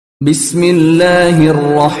بسم الله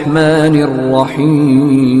الرحمن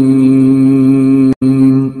الرحيم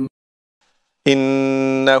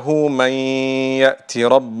إنه من يأت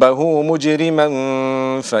ربه مجرما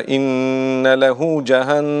فإن له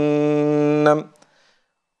جهنم.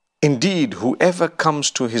 Indeed, whoever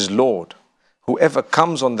comes to his Lord, whoever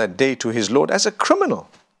comes on that day to his Lord as a criminal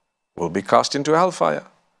will be cast into hellfire.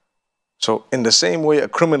 So in the same way a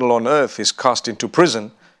criminal on earth is cast into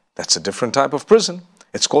prison, that's a different type of prison.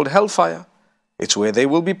 It's called hellfire. It's where they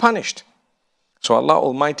will be punished. So Allah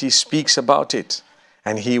Almighty speaks about it,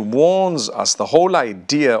 and He warns us. The whole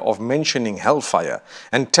idea of mentioning hellfire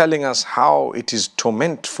and telling us how it is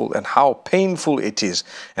tormentful and how painful it is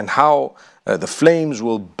and how the flames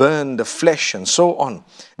will burn the flesh and so on.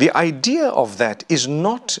 The idea of that is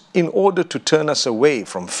not in order to turn us away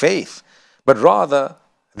from faith, but rather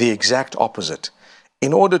the exact opposite,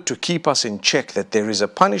 in order to keep us in check that there is a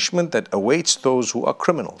punishment that awaits those who are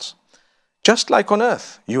criminals. Just like on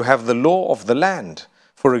earth, you have the law of the land,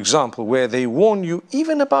 for example, where they warn you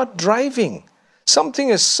even about driving. Something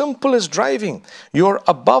as simple as driving. You're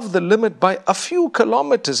above the limit by a few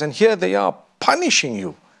kilometers, and here they are punishing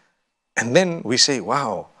you. And then we say,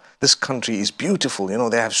 wow, this country is beautiful. You know,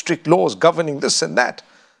 they have strict laws governing this and that.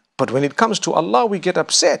 But when it comes to Allah, we get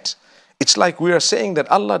upset. It's like we are saying that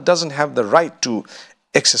Allah doesn't have the right to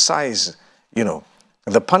exercise,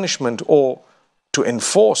 the punishment or to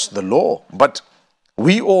enforce the law. But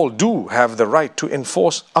we all do have the right to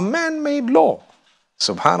enforce a man-made law.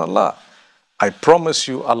 Subhanallah. I promise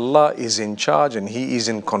you, Allah is in charge and He is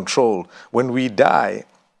in control. When we die,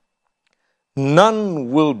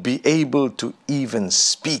 none will be able to even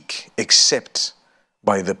speak except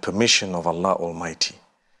by the permission of Allah Almighty.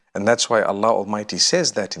 And that's why Allah Almighty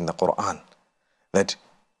says that in the Quran, that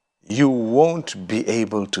you won't be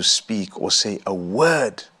able to speak or say a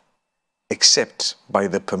word except by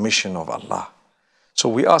the permission of Allah. So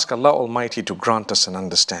we ask Allah Almighty to grant us an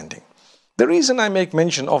understanding. The reason I make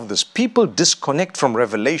mention of this, people disconnect from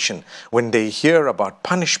revelation when they hear about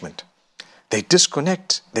punishment. They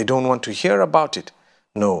disconnect. They don't want to hear about it.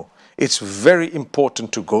 No, it's very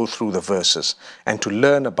important to go through the verses and to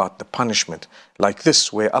learn about the punishment. Like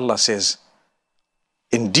this, where Allah says,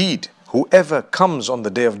 indeed, whoever comes on the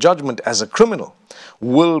day of judgment as a criminal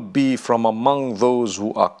will be from among those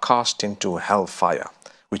who are cast into hellfire,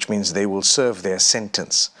 which means they will serve their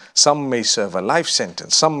sentence. Some may serve a life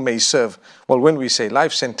sentence. Some may serve, well, when we say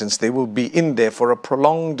life sentence, they will be in there for a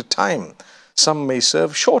prolonged time. Some may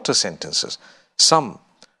serve shorter sentences. Some,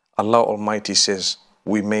 Allah Almighty says,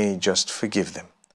 we may just forgive them.